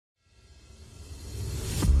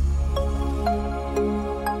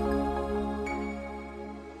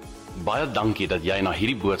Baie dankie dat jy na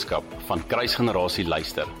hierdie boodskap van Kruisgenerasie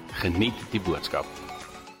luister. Geniet die boodskap.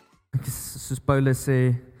 Soos Paulus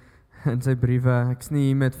sê in sy briewe, ek is nie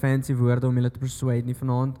hier met fancy woorde om julle te persuade nie.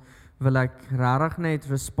 Vanaand wil ek regtig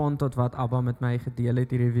net respond tot wat Abba met my gedeel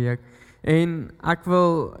het hierdie week. En ek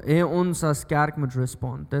wil hê ons as kerk moet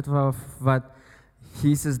respond. Dit wat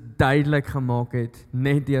Jesus duidelik gemaak het,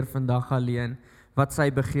 net deur vandag alleen, wat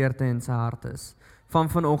sy begeerte in sy hart is.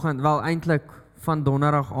 Van vanoggend, wel eintlik van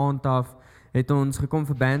donderdag aand af, het ons gekom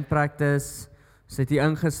vir band practice, ons het hier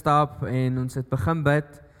ingestap en ons het begin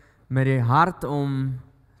bid met die hart om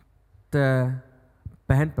te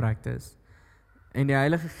band practice. En die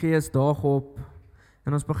Heilige Gees daag op,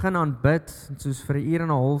 en ons begin aanbid, soos vir 1 uur en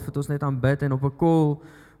 'n half het ons net aanbid, en op 'n call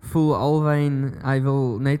voel Alwyn, hy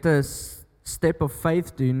wil net 'n step of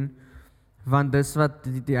faith doen, want dis wat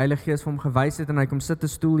die Heilige Gees vir hom gewys het, en hy kom sit 'n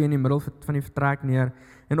stoel hier in die middel van die vertrek neer,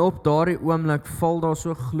 en op daardie oomblik val daar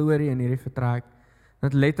so glorie in hierdie vertrek,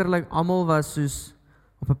 dat letterlik almal was soos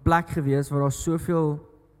op 'n plek gewees waar daar soveel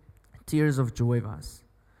tears of joy was.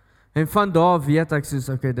 En van daar weet ek soos,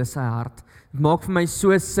 okay, dis sy hart. Het maak vir my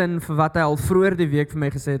so sin vir wat hy al vroeër die week vir my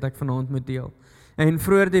gesê het ek vanaand moet deel. En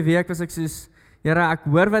vroeër die week was ek soos, Here, ek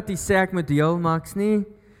hoor wat hy sê ek moet deel, maar ek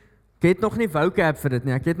het nog nie vocab vir dit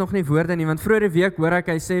nie, ek het nog nie woorde nie, want vroeër die week hoor ek,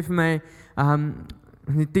 hy sê vir my,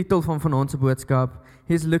 die titel van vanaand se boodskap,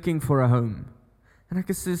 He's looking for a home. En ek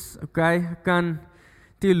is soos, okay,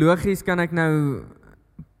 theologies kan ek nou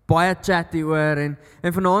baie chatty oor, en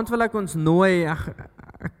vanaand wil ek ons nooi,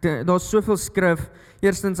 daar is soveel skrif,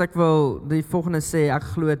 eerstens ek wil die volgende sê, ek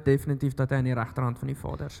glo definitief dat hy aan die regterhand van die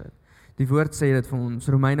Vader sit. Die woord sê dit vir ons,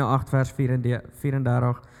 Romeine 8 vers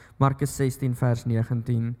 34, Markus 16 vers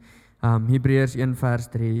 19, Hebreërs 1 vers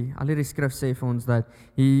 3, al hierdie skrif sê vir ons dat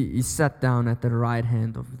he sat down at the right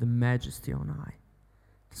hand of the majesty on high.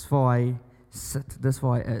 Dis waar hy sit, dis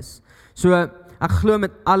waar hy is. So, ek glo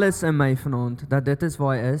met alles in my vanaand, dat dit is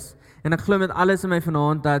waar hy is, en ek glo met alles in my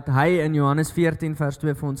vanaand, dat hy in Johannes 14 vers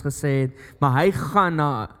 2 vir ons gesê het, maar hy gaan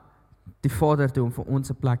na die Vader toe om vir ons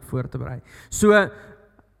 'n plek voor te berei. So,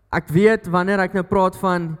 ek weet, wanneer ek nou praat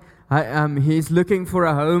van, he's looking for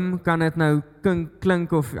a home, kan dit nou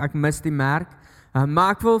klink of ek mis die merk,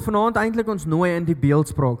 maar ek wil vanaand eintlik ons nooi in die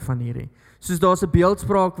beeldspraak van hierdie. Soos daar's 'n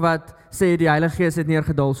beeldspraak wat sê die Heilige Gees het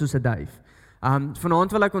neergedaal soos 'n duif.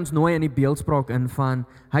 Vanaand wil ek ons nooi in die beeldspraak in van,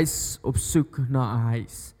 hy's op soek na 'n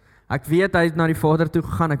huis. Ek weet hy het na die Vader toe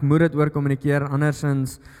gegaan, ek moet dit oorkommunikeer,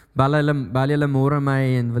 andersins bel julle môre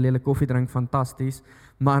my en wil julle koffie drink, fantasties,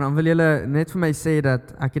 maar dan wil julle net vir my sê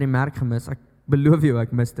dat ek het die merk gemis, ek beloof jou,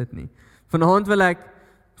 ek mis dit nie. Vanaand wil ek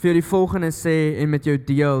vir jou die volgende sê en met jou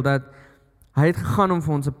deel, dat hy het gegaan om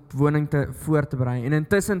vir ons 'n woning voor te berei, en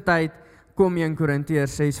intussen tyd kom jy in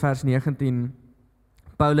Korintiërs 6 vers 19,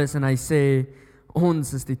 Paulus, en hy sê,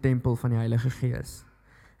 ons is die tempel van die Heilige Gees.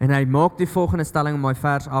 En hy maak die volgende stelling om my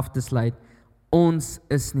vers af te sluit, ons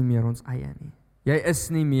is nie meer ons eie nie. Jy is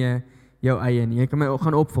nie meer jou eie nie. Jy kan my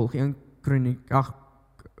gaan opvolg, 1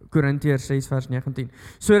 Korintiërs 6 vers 19.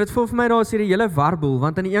 So dit voel vir my daar is hierdie hele warboel,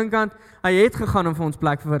 want aan die een kant, hy het gegaan om vir ons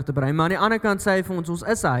plek voor te berei, maar aan die ander kant sê hy vir ons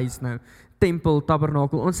is 'n huis nou, tempel,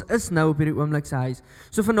 tabernacle, ons is nou op hierdie oomblik se huis.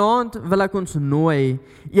 So vanaand wil ek ons nooi,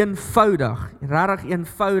 regtig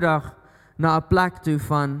eenvoudig, na 'n plek toe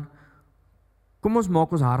van, kom ons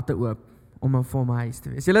maak ons harte oop, om vir hom 'n huis te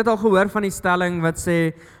wees. Julle het al gehoor van die stelling wat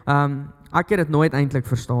sê, ek het dit nooit eintlik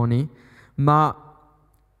verstaan nie, maar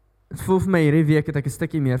het voel vir my hierdie week het ek 'n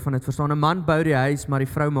stukkie meer van dit verstaan. 'n Man bou die huis, maar die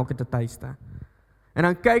vrou maak dit 'n tuiste. En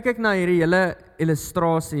dan kyk ek na hierdie hele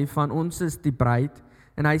illustrasie van ons is die bruid,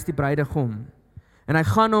 en hy is die bruidegom. En hy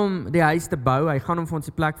gaan om die huis te bou, hy gaan om vir ons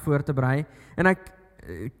die plek voor te berei, en ek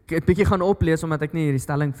het bietjie gaan oplees, omdat ek nie hierdie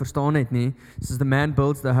stelling verstaan het nie, soos the man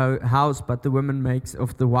builds the house, but the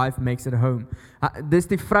wife makes it a home. Dis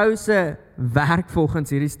die vrou se werk volgens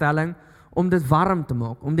hierdie stelling, om dit warm te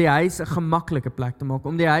maak, om die huis 'n gemaklike plek te maak,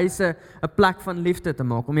 om die huis 'n plek van liefde te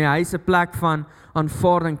maak, om die huis 'n plek van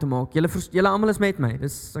aanvaarding te maak. Julle almal is met my,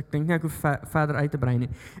 dis, ek dink nie ek hoef verder uit te brei nie.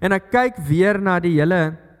 En ek kyk weer na die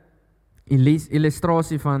hele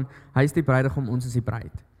illustrasie van, hy is die bruidegom, ons is die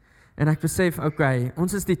bruid. En ek besef, okay,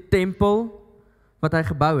 ons is die tempel wat hy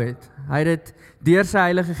gebou het. Hy het dit, deur sy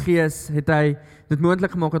Heilige Gees, het hy dit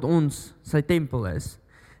moontlik gemaak dat ons sy tempel is.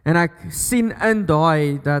 En ek sien in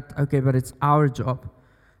daai dat, okay, but it's our job.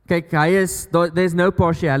 Kyk, there's no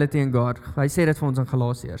partiality in God. Hy sê dit vir ons in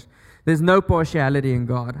Galasiërs. There's no partiality in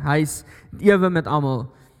God. Hy's ewe met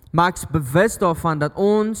almal. Maar ek's bewus daarvan dat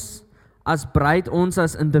ons as bruid, ons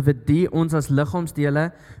as individu, ons as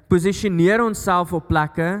liggaamsdele, posisioneer onsself op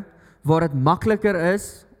plekke waar dit makliker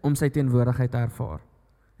is om sy teenwoordigheid te ervaar.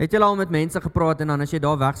 Het julle al met mense gepraat en dan as jy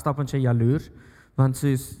daar wegstap en jy jaloers? Want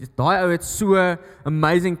soos, daai ou het so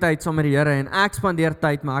amazing tyd saam met die Here en ek spandeer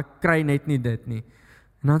tyd, maar ek kry net nie dit nie.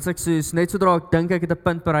 En dan sê ek soos, net sodra ek dink ek het 'n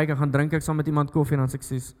punt bereik, ek gaan drink ek saam met iemand koffie en dan sê ek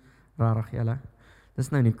soos, rarig julle.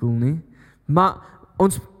 Dis nou nie cool nie. Maar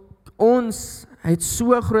ons het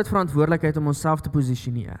so groot verantwoordelikheid om onsself te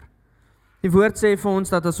posisioneer. Die woord sê vir ons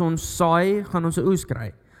dat as ons saai, gaan ons 'n oes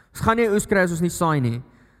kry. Ons gaan nie 'n oes kry as ons nie saai nie.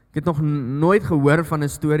 Ek het nog nooit gehoor van 'n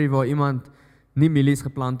storie waar iemand nie mielies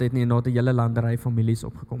geplant het nie en daar het 'n hele landery van mielies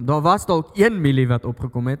opgekom. Daar was dalk 1 mielie wat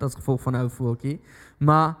opgekom het as gevolg van 'n ou voeltjie,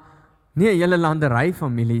 maar nie 'n hele landery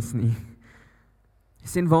van mielies nie. Jy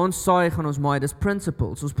sien, waar ons saai, gaan ons maai. Dis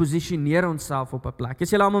principles. Ons posisioneer onsself op 'n plek. Is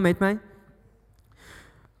julle almal met my?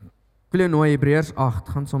 Ek wil jou nooi, Hebreërs 8,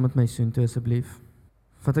 gaan saam met my soontoe asseblief.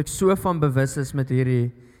 Wat ek so van bewus is met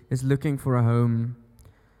hierdie, is looking for a home.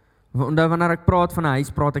 Onthou, wanneer ek praat van 'n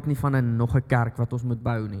huis, praat ek nie van nog 'n kerk wat ons moet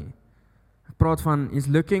bou nie. Ek praat van, is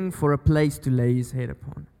looking for a place to lay his head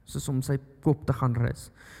upon. Soos om sy kop te gaan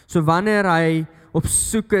rus. So wanneer hy op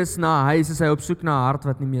soek is na 'n huis, is hy op soek na 'n hart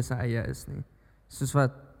wat nie meer sy eie is nie. Soos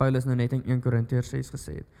wat Paulus nou net in 1 Korintiërs 6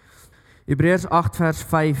 gesê het. Hebreërs 8 vers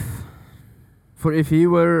 5. For if he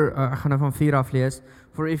were, ek gaan nou van 4 af lees.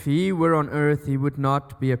 For if he were on earth, he would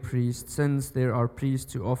not be a priest, since there are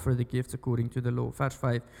priests who offer the gifts according to the law. Verse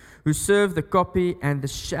 5. Who serve the copy and the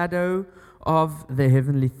shadow of the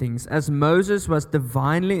heavenly things, as Moses was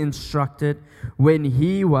divinely instructed when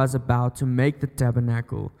he was about to make the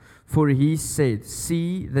tabernacle. For he said,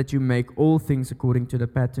 see that you make all things according to the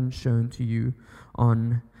pattern shown to you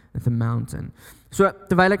on the mountain. So,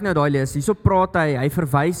 terwyl ek nou daai lees, hierso praat hy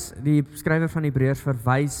verwys, die skrywer van Hebreërs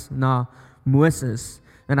verwys na Moses,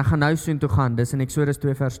 en ek gaan nou soontoe gaan, dis in Eksodus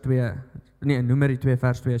 2 vers 2, nee, Numeri 2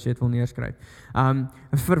 vers 2, as jy het wil neerskryf.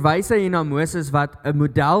 Verwys hy hier na Moses wat 'n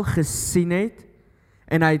model gesien het,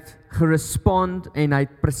 en hy het gerespond, en hy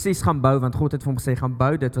het presies gaan bou, want God het vir hom gesê, gaan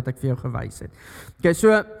bou dit wat ek vir jou gewys het. Okay,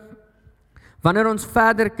 so, wanneer ons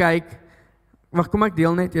verder kyk, kom ek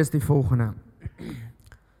deel net eers die volgende.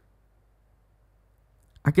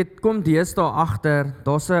 Ek kom deesdae agter,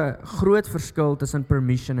 daar's 'n groot verskil tussen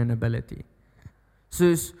permission en ability.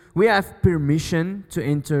 Soos, we have permission to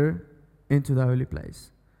enter into the holy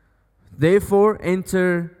place. Therefore,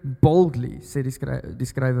 enter boldly, sê die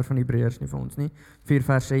skrywer van Hebreërs nie vir ons nie, 4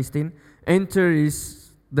 vers 16. Enter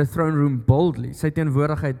is the throne room boldly, sy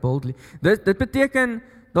teenwoordigheid boldly. Dit beteken,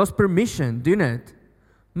 daar's permission, doen het.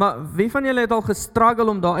 Maar wie van julle het al gestruggle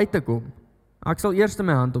om daar uit te kom? Ek sal eers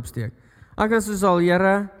my hand opsteek. Ek is soos al,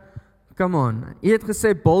 Here, come on. Jy het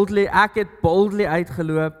gesê boldly, ek het boldly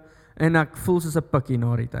uitgeloop, en ek voel soos 'n pikkie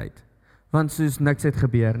na die tyd. Want soos niks het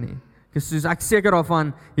gebeur nie. Ek seker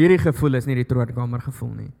daarvan, hierdie gevoel is nie die troonkamer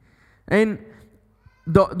gevoel nie. En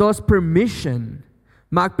daar's permission,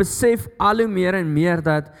 maar ek besef al hoe meer en meer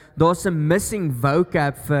dat daar's 'n missing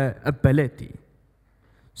vocab vir ability.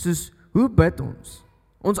 Soos, hoe bid ons?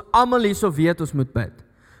 Ons almal hierso weet ons moet bid.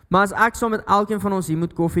 Maar as ek saam met elkeen van ons hier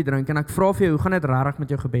moet koffie drink, en ek vra vir jou, hoe gaan dit regtig met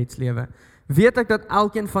jou gebedslewe? Weet ek dat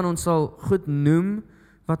elkeen van ons sal goed noem,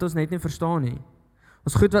 wat ons net nie verstaan nie.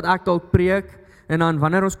 Ons goed wat ek dalk preek, en dan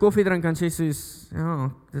wanneer ons koffie drink, kan sê soos,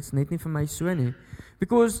 ja, dit is net nie vir my so nie.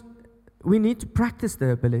 Because we need to practice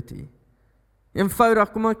the ability.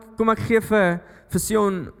 Eenvoudig, kom ek gee vir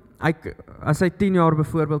Sion, as hy 10 jaar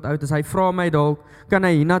byvoorbeeld oud is, hy vra my dalk, kan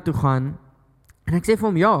hy hiernatoe gaan? En ek sê vir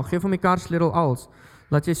hom, ja, gee vir hom die karsleutel als,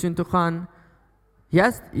 laat jy soontoe gaan.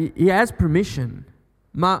 He has permission,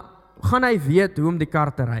 maar gaan hy weet hoe om die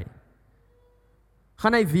kar te ry?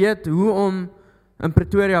 Gaan hy weet hoe om in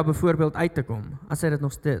Pretoria byvoorbeeld uit te kom, as hy dit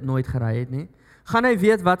nog nooit gery het nie? Gaan hy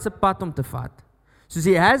weet wat se pad om te vat? Soos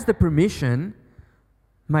he has the permission,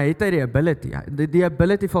 maar het hy die ability? Die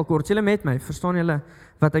ability val kort. Julle met my, verstaan julle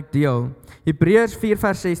wat ek deel? Hebreërs 4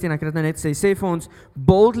 vers 16, ek het dit nou net sê vir ons,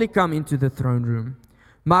 boldly come into the throne room.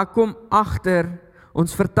 Maar kom agter,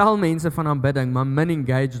 ons vertel mense van aanbidding, maar min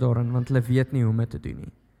engage daarin, want hulle weet nie hoe om dit te doen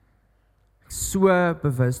nie. Ek is so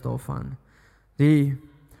bewus daarvan. Die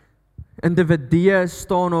individue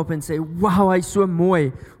staan op en sê, wow, hy is so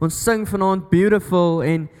mooi. Ons sing vanaand beautiful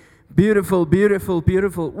en beautiful, beautiful,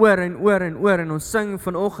 beautiful, oor en oor en oor, en ons sing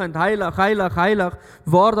vanoggend heilig, heilig, heilig,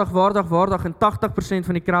 waardig, waardig, waardig, en 80%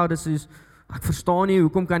 van die crowd is soos, ek verstaan nie,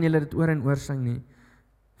 hoekom kan julle dit oor en oor sing nie?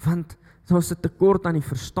 Want daar's 'n tekort aan die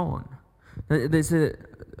verstaan.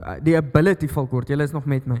 Die ability val kort, julle is nog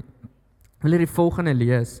met my. Ek wil hier die volgende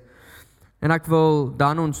lees. En ek wil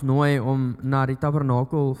dan ons nooi om na die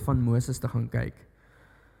Tabernacle van Moses te gaan kyk.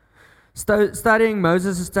 Studying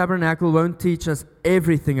Moses' Tabernacle won't teach us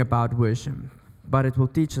everything about worship, but it will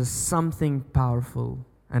teach us something powerful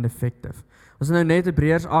and effective. Ons het nou net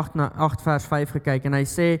Hebreërs 8 vers 5 gekyk en hy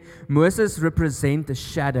sê, Moses represent a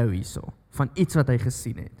shadow hierso, van iets wat hy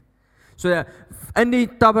gesien het. So in die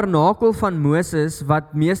tabernakel van Moses,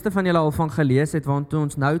 wat meeste van julle al van gelees het, want toe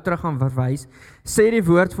ons nou terug gaan verwys, sê die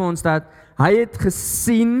woord vir ons dat hy het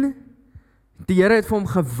gesien, die Here het vir hom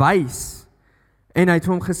gewys, en hy het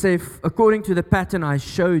vir hom gesê, according to the pattern I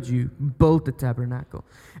showed you, build the tabernacle.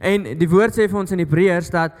 En die woord sê vir ons in Hebreërs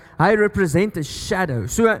dat hy represent a shadow.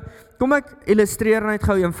 So, kom ek illustreer net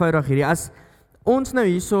gou eenvoudig hierdie. As ons nou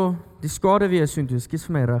hierso, die skaduwee is soontoe, ekskuus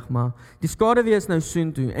vir my rug, maar die skaduwee is nou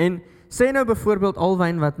soontoe, en sê nou byvoorbeeld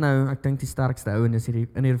Alwyn wat nou, ek dink die sterkste ou in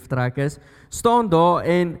hierdie vertrek is, staan daar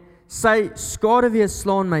en sy skaduwee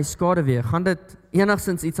slaan my skaduwee, gaan dit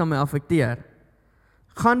enigstens iets aan my affekteer?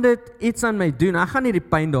 Gaan dit iets aan my doen? Ek gaan nie die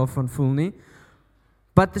pyn daarvan voel nie.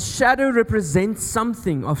 But the shadow represents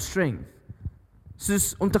something of strength.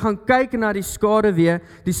 Soos om te gaan kyk na die skaduwee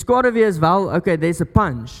is wel, okay, there's a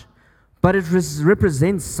punch, but it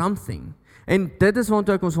represents something. En dit is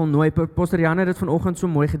waartoe ek ons wil nooi. Pastor Jan het dit vanoggend so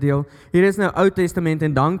mooi gedeel. Hier is nou Ou Testament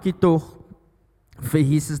en dankie tog vir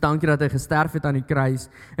Jesus, dankie dat hy gesterf het aan die kruis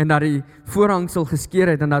en dat die voorhangsel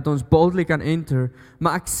geskeur het en dat ons boldly kan enter.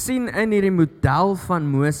 Maar ek sien in hierdie model van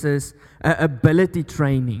Moses 'n ability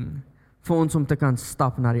training vir ons om te kan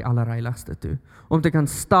stap na die allerheiligste toe. Om te kan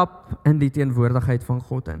stap in die teenwoordigheid van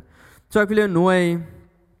God in. So ek wil jou nooi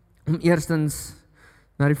om eerstens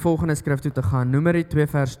na die volgende skrif toe te gaan. Numeri 2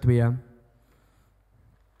 vers 2.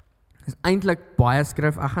 Is eintlik baie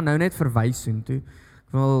skrif. Ek gaan nou net verwys soontoe.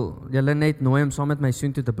 Ek wil julle net nooi om saam met my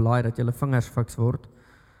soontoe te blaai dat julle vingers fiks word.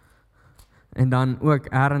 En dan ook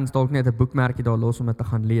ergens dalk net 'n boekmerkie daar los om dit te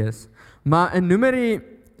gaan lees. Maar in Numeri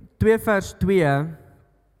 2 vers 2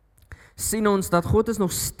 sien ons dat God is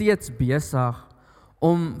nog steeds besig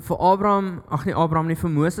om vir vir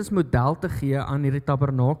Moses model te gee aan hierdie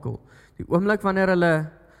tabernakel. Die oomblik wanneer hulle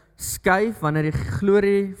skuif, wanneer die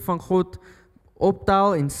glorie van God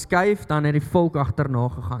optel en skuif, dan het die volk agterna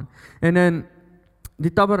gegaan. En in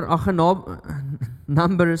die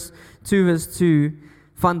Numbers 2 vers 2,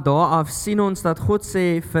 van daar af sien ons dat God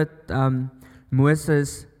sê vir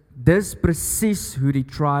Moses, dis presies hoe die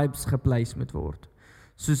tribes gepleis moet word.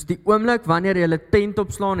 Soos die oomblik wanneer jy hulle tent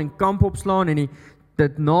opslaan en kamp opslaan en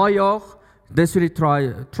dit najaag, dis hoe die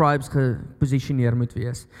tribes geposisioneer moet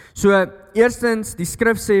wees. So, eerstens, die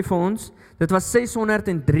skrif sê vir ons, dit was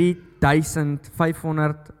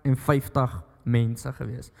 603.550 mense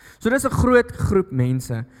gewees. So dis 'n groot groep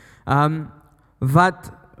mense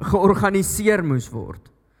wat georganiseer moes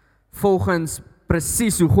word volgens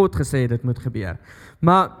presies hoe God gesê het dit moet gebeur.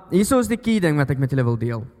 Maar hierso is die key ding wat ek met julle wil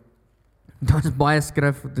deel. Daar is baie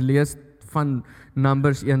skrif te lees van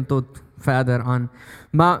Numbers 1 tot verder aan.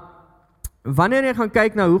 Maar wanneer jy gaan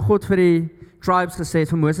kyk na hoe God vir die tribes gesê het,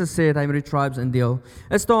 vir Moses sê het hy met die tribes indeel,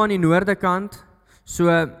 is daar aan die noorde kant, so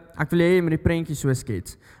ek wil hê jy met die prentjie so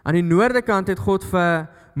skets. Aan die noorde kant het God vir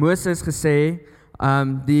Moses gesê,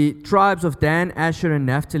 die tribes of Dan, Asher en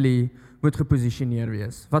Naphtali moet geposisioneer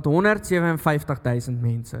wees, wat 157.000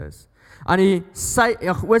 mense is. Aan die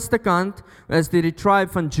ooste kant is die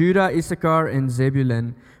tribe van Judah, Issachar en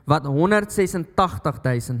Zebulun, wat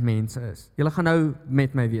 186.000 mense is. Julle gaan nou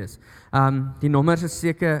met my wees. Die nommers is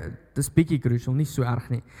seker, dis bietjie crucial, nie so erg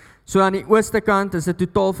nie. So aan die ooste kant is 'n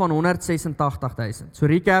totaal van 186.000. So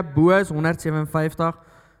recap, bo is 157,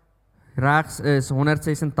 regs is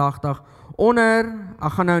 186. Onder,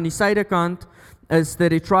 ek gaan nou aan die suidekant, is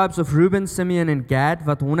die tribes of Reuben, Simeon en Gad,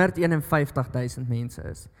 wat 151.000 mense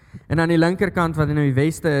is. En aan die linkerkant, wat in die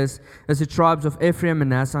weste is die tribes of Ephraim,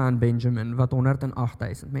 Manasseh en Benjamin, wat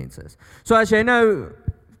 108.000 mense is. So as jy nou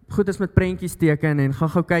goed is met prentjies teken en gaan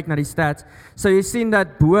gou kyk na die stats, so jy sien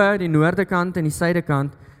dat bo die noorde kant en die suide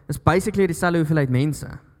kant is basically dieselfde hoeveelheid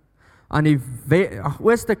mense. Aan die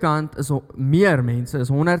ooste kant is meer mense, is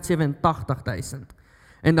 187.000.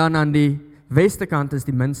 En dan aan die weste kant is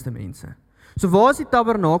die minste mense. So waar is die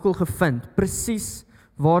tabernakel gevind? Presies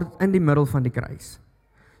waar in die middel van die kruis.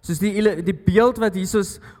 Soos die beeld wat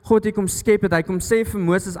Jesus God hier kom skep het, hy kom sê vir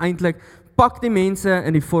Moses eintlik, pak die mense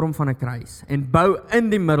in die vorm van 'n kruis en bou in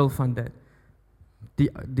die middel van dit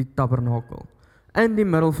die tabernakel. In die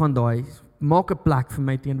middel van daai, maak 'n plek vir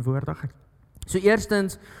my teenwoordigheid. So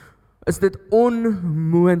eerstens is dit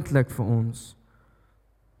onmoontlik vir ons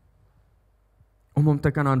om hom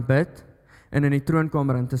te kan aanbid en in die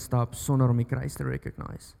troonkamer in te stap sonder om die kruis te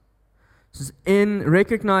recognize. So in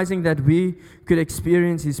recognizing that we could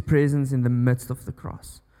experience his presence in the midst of the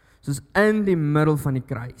cross. So in die middel van die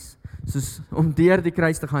kruis. So om deur die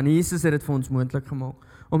kruis te gaan. Jesus het dit vir ons moontlik gemaak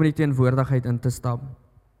om in die teenwoordigheid in te stap.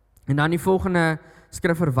 En dan die volgende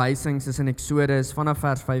skrifverwysings is in Exodus vanaf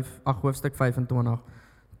hoofstuk 25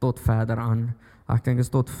 tot verder aan. Ek dink is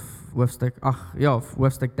tot hoofstuk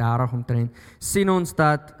 30 omtrent. Sien ons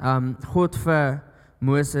dat God vir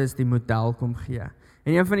Moses die model kom gee.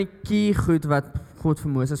 En een van die key goed wat God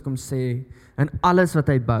vir Moses kom sê, in alles wat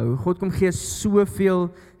hy bou, God kom gee soveel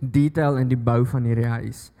detail in die bou van hierdie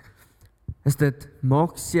huis, is dit,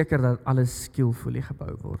 maak seker dat alles skillfully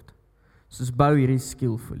gebou word. Soos bou hierdie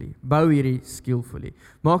skillfully.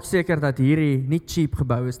 Maak seker dat hierdie nie cheap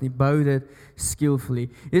gebou is nie, bou dit skillfully.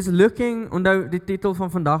 He's looking, onthou die titel van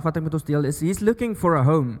vandag wat ek met ons deel is, he's looking for a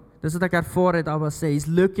home. Dis wat ek ervaar het, Abba sê, he's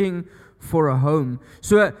looking for a home.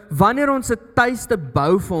 So, wanneer ons 'n tuiste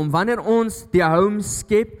bou vir hom, wanneer ons die home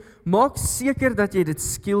skep, maak seker dat jy dit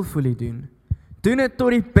skillfully doen. Doen dit tot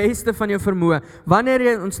die beste van jou vermoë. Wanneer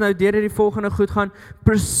jy ons nou deur hierdie volgende goed gaan,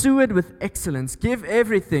 pursue it with excellence. Give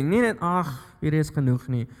everything. Nie net, hierdie is genoeg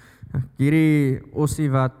nie. Hierdie ossie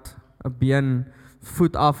wat 'n been,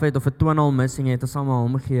 voet af het of 'n toenail missing het, is almal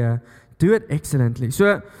hom gee. Do it excellently.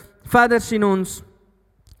 So, verder sien ons,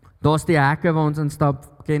 daar's die hekke waar ons instap,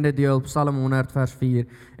 bekende deel, Psalm 100 vers 4,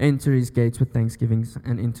 enter his gates with thanksgiving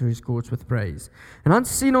and enter his courts with praise. En dan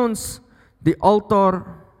sien ons die altaar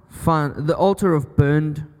van the altar of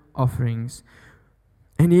burnt offerings.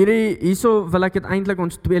 En hierso wil ek dit eintlik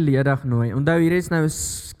ons tweeledig nooi. Onthou, hier is nou 'n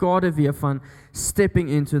skaduwee van stepping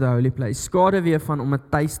into the holy place. Skaduwee van om 'n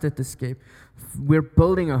tuiste te skep. We're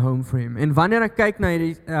building a home for him. En wanneer ek kyk na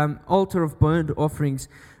hierdie altar of burnt offerings,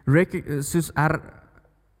 soos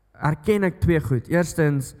erken ek twee goed.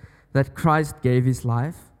 Eerstens, that Christ gave his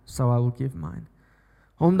life, so I will give mine.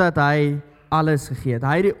 Omdat hy alles gegee het.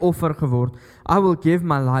 Hy het die offer geword. I will give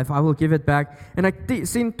my life, I will give it back. En ek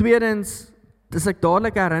sien tweedens, dis ek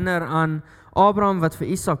dadelik herinner aan Abraham wat vir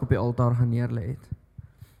Isak op die altaar gaan neerlê het.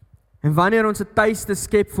 En wanneer ons 'n tuiste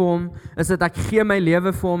skep vir hom, is dit ek gee my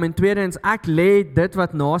lewe vir hom, en tweedens, ek lê dit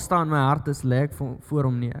wat naaste aan my hart is, lê ek voor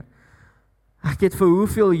hom neer. Ek het vir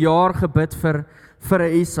hoeveel jaar gebid vir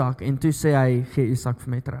 'n Isak, en toe sê hy, gee Isak vir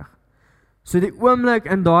my terug. So die oomblik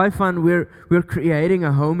in daai van we're creating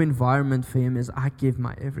a home environment for him is I give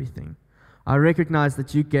my everything. I recognize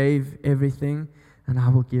that you gave everything and I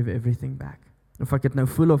will give everything back. Of ek dit nou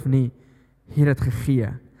voel of nie, hier het gegee.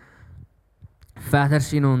 Verder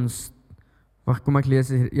sien ons, kom ek lees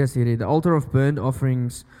eers hierdie, the altar of burnt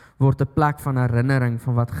offerings word 'n plek van herinnering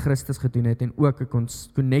van wat Christus gedoen het en ook 'n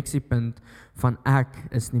konneksiepunt van ek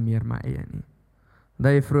is nie meer my eie nie.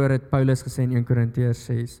 Daai vroeër het Paulus gesê in 1 Korintiërs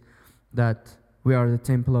 6 that we are the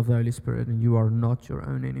temple of the Holy Spirit and you are not your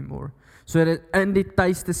own anymore. So dit in die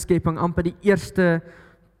tuiste skepping amper die eerste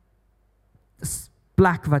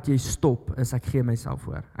plek wat jy stop is ek gee myself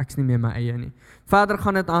voor. Ek is nie meer my eie nie. Verder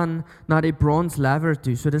gaan dit aan na die bronze laver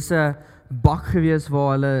toe. So dis 'n bak gewees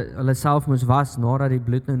waar hulle self moes was nadat die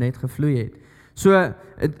bloed nou net gevloei het. So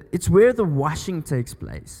it's where the washing takes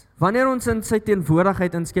place. Wanneer ons in sy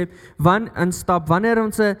teenwoordigheid instap, wanneer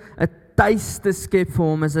ons 'n tuiste skep vir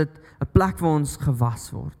hom, is dit 'n plek waar ons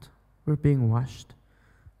gewas word. We're being washed.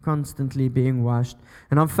 Constantly being washed.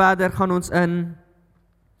 En dan verder gaan ons in.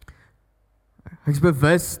 Ek is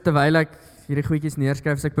bewus, terwyl ek hierdie goedjies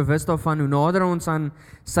neerskryf, is ek bewus daarvan, hoe nader ons aan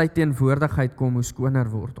sy teenwoordigheid kom, hoe skoner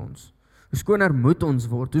word ons. Hoe skoner moet ons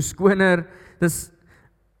word, hoe skoner, dis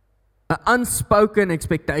 'n unspoken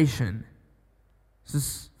expectation.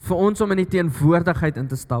 Soos vir ons om in die teenwoordigheid in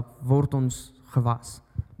te stap, word ons gewas.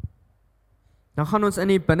 Dan gaan ons in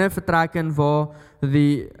die binnevertrek in waar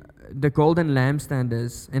the golden lampstand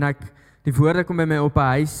is, en die woorde kom by my op 'n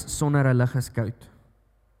huis sonder 'n lig is koud.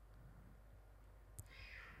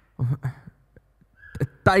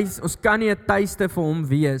 Ons kan nie 'n tuiste vir hom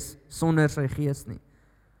wees sonder sy gees nie.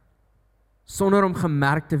 Sonder om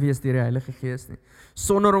gemerk te wees deur die Heilige Gees nie.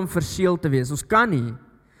 Sonder om verseël te wees. Ons kan nie.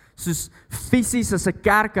 Soos fisies as 'n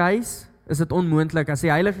kerkhuis is dit onmoontlik. As die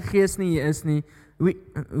Heilige Gees nie hier is nie,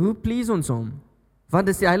 hoe please ons hom? Want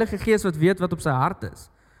dis die Heilige Gees wat weet wat op sy hart is.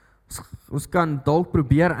 Ons kan dalk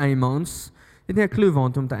probeer aim, maar ons het nie 'n klou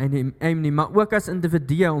waant om te aim nie, maar ook as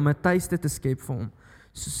individue om 'n tuiste te skep vir hom.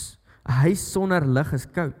 Soos 'n huis sonder lig is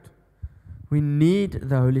koud. We need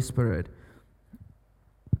the Holy Spirit.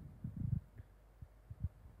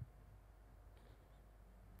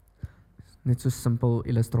 Net so simpel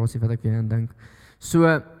illustrasie wat ek weer aan dink. So,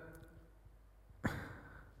 ek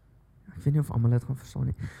weet nie of almal dit gaan verstaan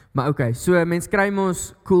nie. Maar okay, so mens kry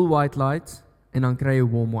mos cool white lights en dan kry jy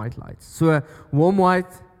warm white lights. So warm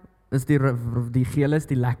white is die geel is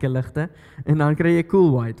die lekker ligte en dan kry jy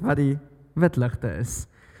cool white wat die wit ligte is.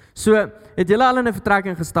 So het julle al in 'n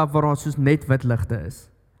vertrek gestap waar daar soos net wit ligte is.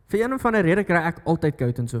 Vir een of ander rede kry ek altyd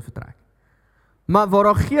koud in so 'n vertrek. Maar waar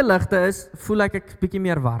daar geen ligte is, voel ek bietjie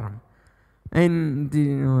meer warm. En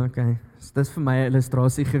okay, dis vir my 'n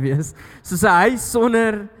illustrasie gewees. Soos 'n huis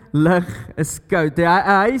sonder lig is koud. 'n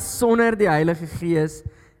huis sonder die Heilige Gees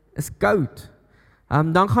is koud.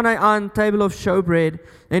 Dan gaan hy aan Table of Showbread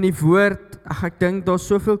en die woord, ek dink daar's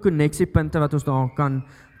soveel koneksiepunte wat ons daar kan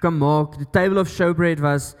maak. Die Table of Showbread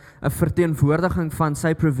was 'n verteenwoordiging van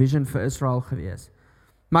sy provision vir Israel gewees.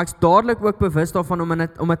 Maar ek's dadelik ook bewus daarvan om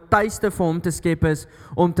 'n tuiste vir hom te skep is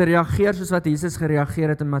om te reageer soos wat Jesus gereageer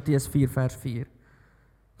het in Matteus 4 vers 4.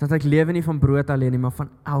 Dat ek lewe nie van brood alleen nie, maar van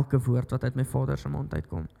elke woord wat uit my Vader se mond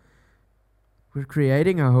uitkom. We're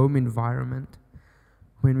creating a home environment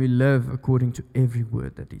when we live according to every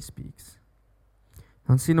word that he speaks.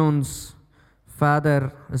 Dan sien ons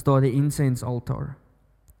verder is daar die incense altar,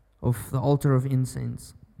 of the altar of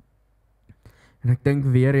incense. En ek dink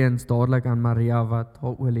weer eens dadelik aan Maria wat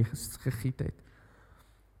haar olie gegiet het.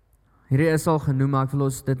 Hierdie is al genoem, maar ek wil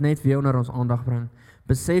ons dit net weer onder ons aandag bring.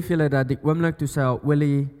 Besef julle dat die oomblik toe sy haar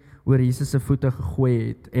olie oor Jesus se voete gegooi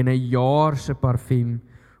het en 'n jaar se parfuum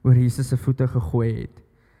oor Jesus se voete gegooi het,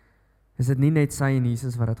 is dit nie net sy en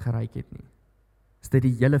Jesus wat dit geruik het nie. Is dit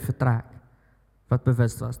die hele vertrek wat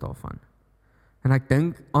bewus was daarvan. En ek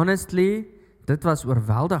dink, honestly, dit was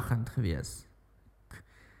oorweldigend geweest.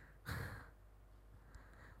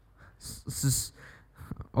 Soos,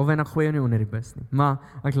 Alwyn, ek gooi jou nie onder die bus nie, maar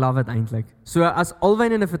ek love it eintlik. So as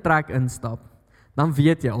Alwyn in 'n vertrek instap, dan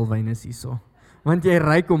weet jy Alwyn is hierso, want jy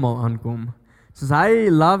ruik hom al aankom. Soos hy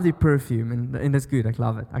love die perfume, en dis goed, ek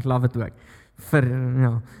love it ook.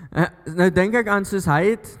 Nou dink ek aan soos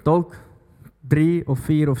hy het dalk 3 of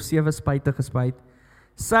 4 of 7 spuite gespuit.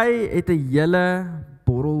 Sy het 'n hele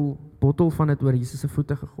bottel van dit oor Jesus se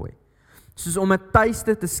voete gegooi. Soos om 'n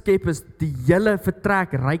tuiste te skep is die hele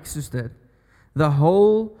vertrek ryk soos dit. The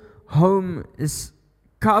whole home is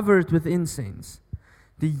covered with incense.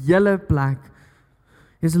 Die hele plek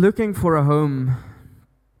is looking for a home.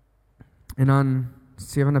 En dan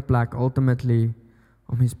 7de plek, ultimately,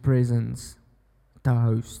 om his presence te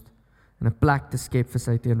host. En 'n plek te skep vir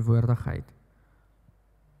sy teenwoordigheid.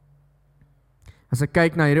 As ek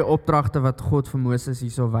kyk na hierdie opdragte wat God vir Moses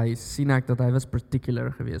hierso wys, sien ek dat hy was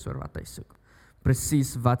particular gewees oor wat hy soek.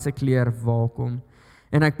 Presies wat sy kleur waar kom.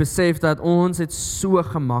 En ek besef dat ons het so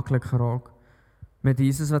gemaklik geraak met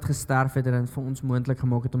Jesus wat gesterf het en vir ons moontlik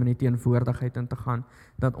gemaak het om in die teenwoordigheid in te gaan,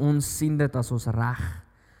 dat ons sien dit as ons reg.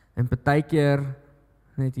 En partykeer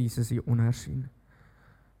net Jesus hier onder sien.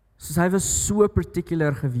 Soos hy was so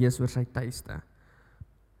particular gewees oor sy tuiste.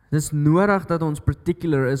 Dis nodig dat ons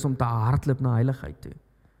particular is om te hardloop na heiligheid toe.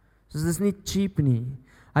 Soos dis nie cheap nie.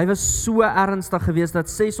 Hy was so ernstig gewees dat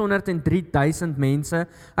 603,000 mense,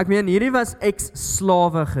 ek meen hierdie was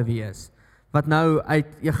ex-slawe gewees, wat nou uit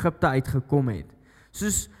Egipte uitgekom het.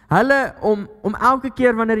 Soos hulle, om elke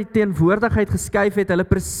keer wanneer die teenwoordigheid geskuif het, hulle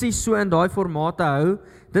presies so in daai formaat te hou,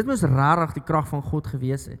 dit moes regtig die krag van God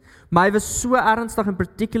gewees het. Maar hy was so ernstig en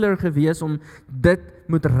particular gewees om dit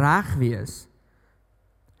moet reg wees.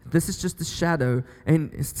 This is just a shadow, en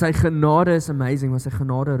sy genade is amazing, maar sy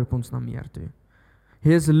genade roep ons na meer toe.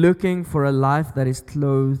 He is looking for a life that is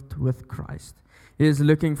clothed with Christ. He is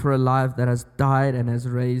looking for a life that has died and has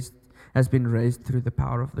been raised through the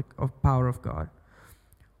power of God.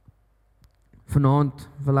 Vanaand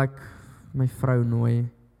wil ek my vrou nooi,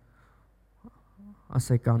 as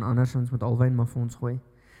sy kan, andersins moet Alwyn maar vir ons gooi.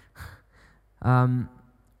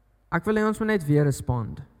 Ek wil hê ons moet net weer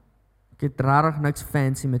respond. Ek het regtig niks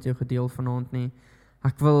fancy met jou gedeel vanaand nie.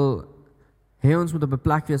 Ek wil hê ons moet op 'n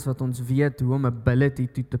plek wees wat ons weet hoe om ability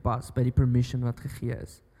toe te pas by die permission wat gegee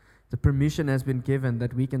is. The permission has been given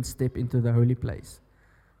that we can step into the holy place.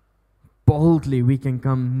 Boldly we can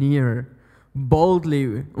come near.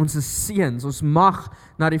 Boldly, ons is seuns, ons mag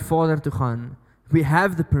na die Vader toe gaan. We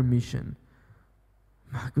have the permission.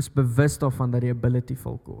 Maar ek is bewus daarvan dat die ability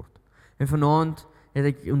val kort. En vanaand het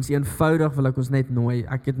ek ons eenvoudig wil ek ons net nooi.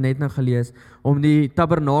 Ek het net nou gelees om die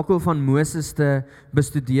Tabernacle van Moses te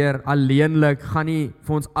bestudeer. Alleenlik gaan nie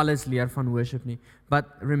vir ons alles leer van worship nie. But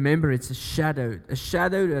remember, it's a shadow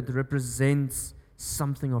that represents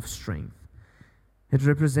something of strength. Ek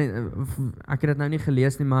het dit nou nie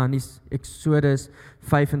gelees nie, maar in Exodus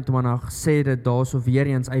 25 sê dit daar so weer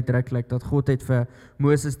eens uitdruklik dat God het vir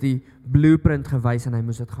Moses die blueprint gewys en hy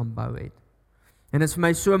moes dit gaan bou het. En dit is vir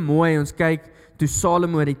my so mooi, ons kyk toe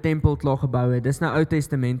Salomo die tempel klaar gebou het. Dis nou Ou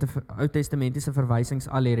Testamentiese verwysings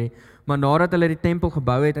al hierdie, maar nadat hulle die tempel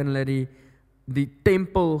gebou het en hulle die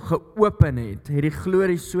tempel geopen het die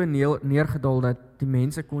glorie so neergedaal dat die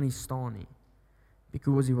mense kon nie staan nie.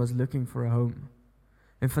 Because he was looking for a home.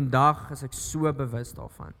 En vandag is ek so bewus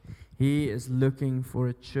daarvan. He is looking for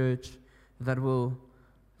a church that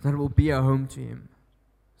will be a home to him.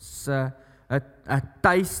 So 'n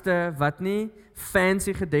tuiste wat nie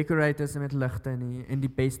fancy gedecorate is met ligte nie en die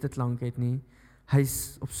beste klank het nie.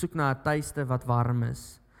 Hy's op soek na 'n tuiste wat warm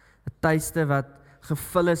is. 'n Tuiste wat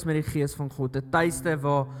gevul is met die gees van God. 'n Tuiste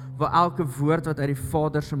waar elke woord wat uit die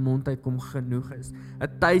Vader se mond uitkom genoeg is.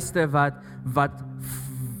 'n Tuiste wat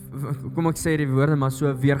kom ek sê die woorde maar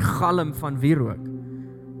so weergalm van wierook.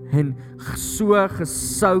 En so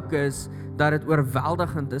gesouk is dat dit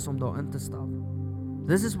oorweldigend is om daarin te stap.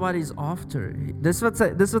 This is what he's after. Dis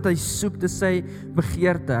wat hy soek, dis sy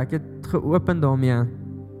begeerte. Ek het geopen daarmee.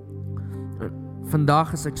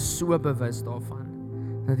 Vandag is ek so bewus daarvan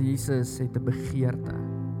dat Jesus het 'n begeerte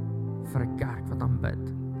vir 'n kerk wat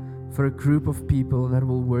aanbid. For a group of people that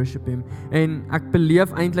will worship him. En ek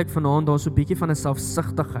beleef eintlik vanaand daar so 'n bietjie van 'n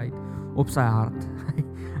selfsugtigheid op sy hart.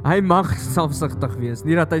 Hy mag selfsugtig wees,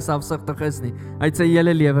 nie dat hy selfsugtig is nie. Hy het sy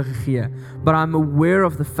hele lewe gegee. But I'm aware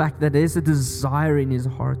of the fact that there is a desire in his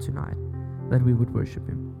heart tonight that we would worship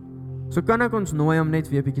him. So kan ek ons nooi om net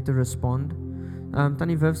weer 'n bietjie te respond.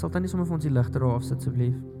 Tannie Viv, sal tannie sommer vir ons die ligte daar afsit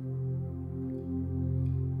asseblief.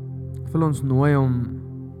 Ek wil ons nooi om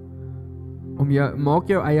maak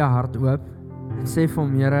jou eie hart oop en sê vir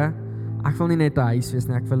hom, Here, ek wil nie net 'n huis wees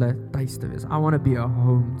nie, ek wil 'n tuiste wees. I want to be a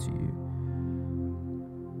home to you.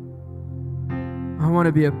 I want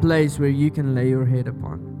to be a place where you can lay your head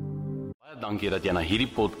upon. Baie dankie dat jy na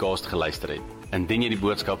hierdie podcast geluister het. Indien jy die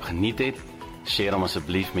boodskap geniet het, share hom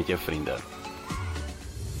asseblief met jou vriende.